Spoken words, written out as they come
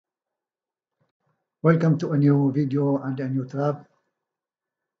Welcome to a new video and a new trap.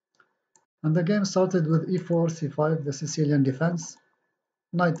 And the game started with e4, c5, the Sicilian defense,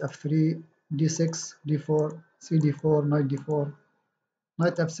 knight f3, d6, d4, cd4, knight d4,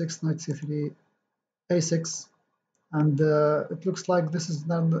 knight f6, knight c3, a6, and it looks like this is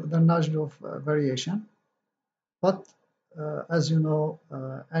the Najdov variation. But as you know,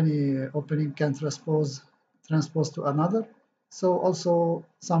 any opening can transpose to another. So also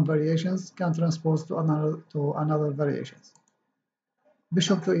some variations can transpose to another variations.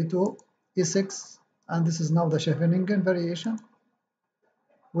 Bishop to e2, e6, and this is now the Scheveningen variation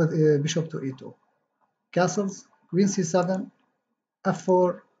with bishop to e2. Castles, queen c7,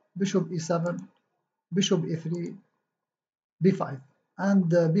 f4, bishop e7, bishop e3, b5. And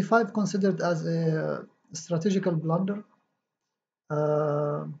b5 considered as a strategical blunder.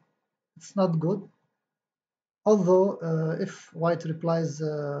 It's not good. Although if white replies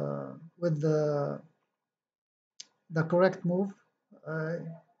with the correct move,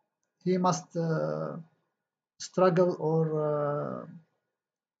 he must struggle or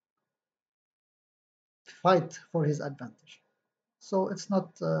fight for his advantage. So it's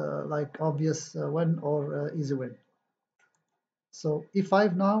not like obvious win or easy win. So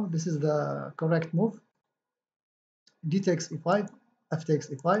e5 now, this is the correct move. D takes e5, f takes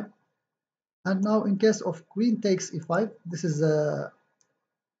e5. And now in case of queen takes e5, this is a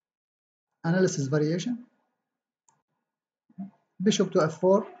analysis variation. Bishop to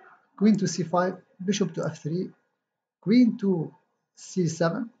f4, queen to c5, bishop to f3, queen to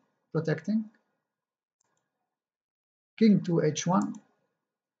c7, protecting, king to h1,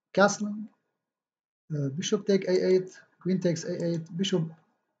 castling, bishop take a8, queen takes a8, bishop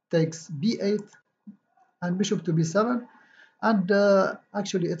takes b8, and bishop to b7. And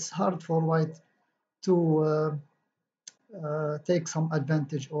actually, it's hard for white to take some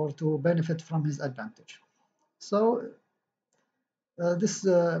advantage or to benefit from his advantage. So this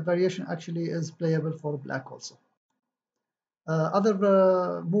variation actually is playable for black also.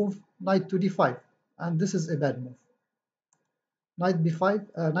 Other move, knight to d5, and this is a bad move. Knight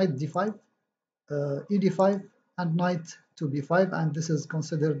b5, knight d5, ed5, and knight to b5, and this is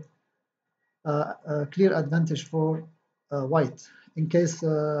considered a clear advantage for white. In case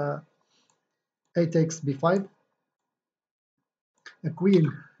a takes b5, a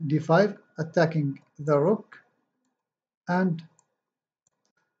queen d5 attacking the rook and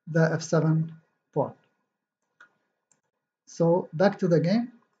the f7 pawn. So back to the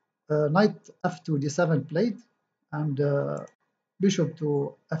game, knight f2 d7 played, and bishop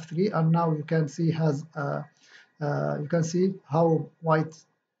to f3, and now you can see how white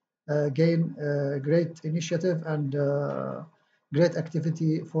gain great initiative and great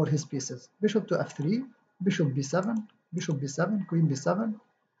activity for his pieces. Bishop to f3, bishop b7, bishop b7, queen b7,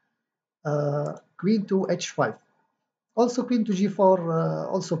 queen to h5. Also queen to g4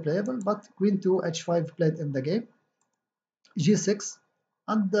 also playable, but queen to h5 played in the game. G6,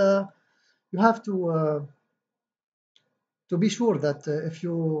 and you have to be sure that if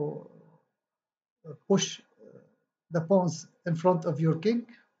you push the pawns in front of your king,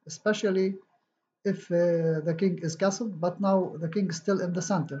 especially if the king is castled, but now the king is still in the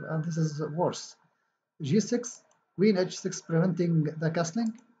center, and this is worse. G6, queen h6 preventing the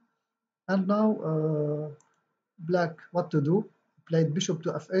castling, and now black what to do? Played bishop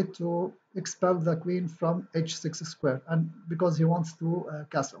to f8 to expel the queen from h6 square, and because he wants to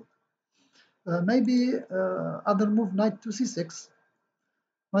castle. Maybe other move, knight to c6,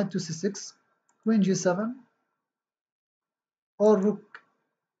 knight to c6, queen g7, or rook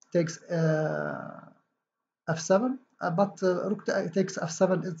takes f7, but rook takes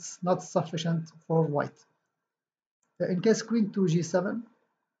f7, it's not sufficient for white. In case queen to g7,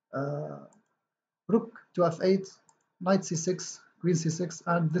 rook to f8, knight c6, queen c6,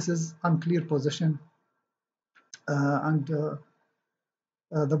 and this is unclear position, and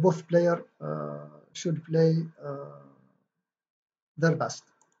the both player should play their best.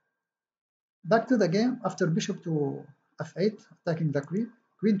 Back to the game, after bishop to f8, attacking the queen,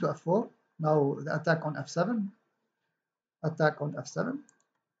 queen to f4, now the attack on f7, attack on f7,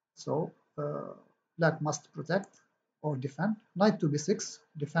 so black must protect or defend. Knight to b6,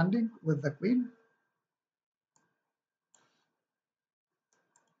 defending with the queen,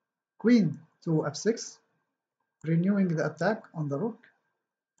 queen to f6, renewing the attack on the rook,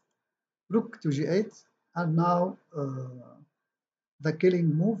 rook to g8, and now the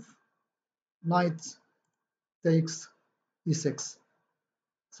killing move, knight takes e6.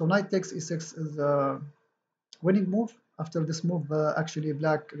 So knight takes e6 is a winning move. After this move, actually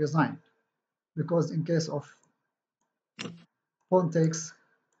black resigned, because in case of pawn takes,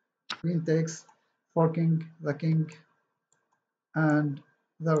 queen takes, forking the king and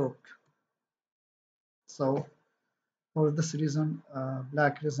the rook. So for this reason,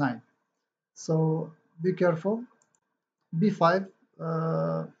 black resigned. So be careful. b5,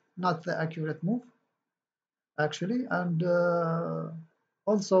 not the accurate move actually, and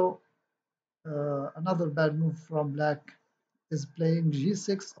also another bad move from black is playing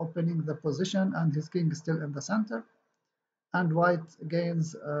g6, opening the position, and his king is still in the center, and white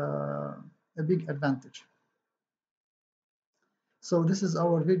gains a big advantage. So this is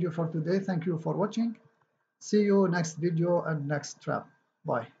our video for today. Thank you for watching. See you next video and next trap.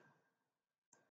 Bye.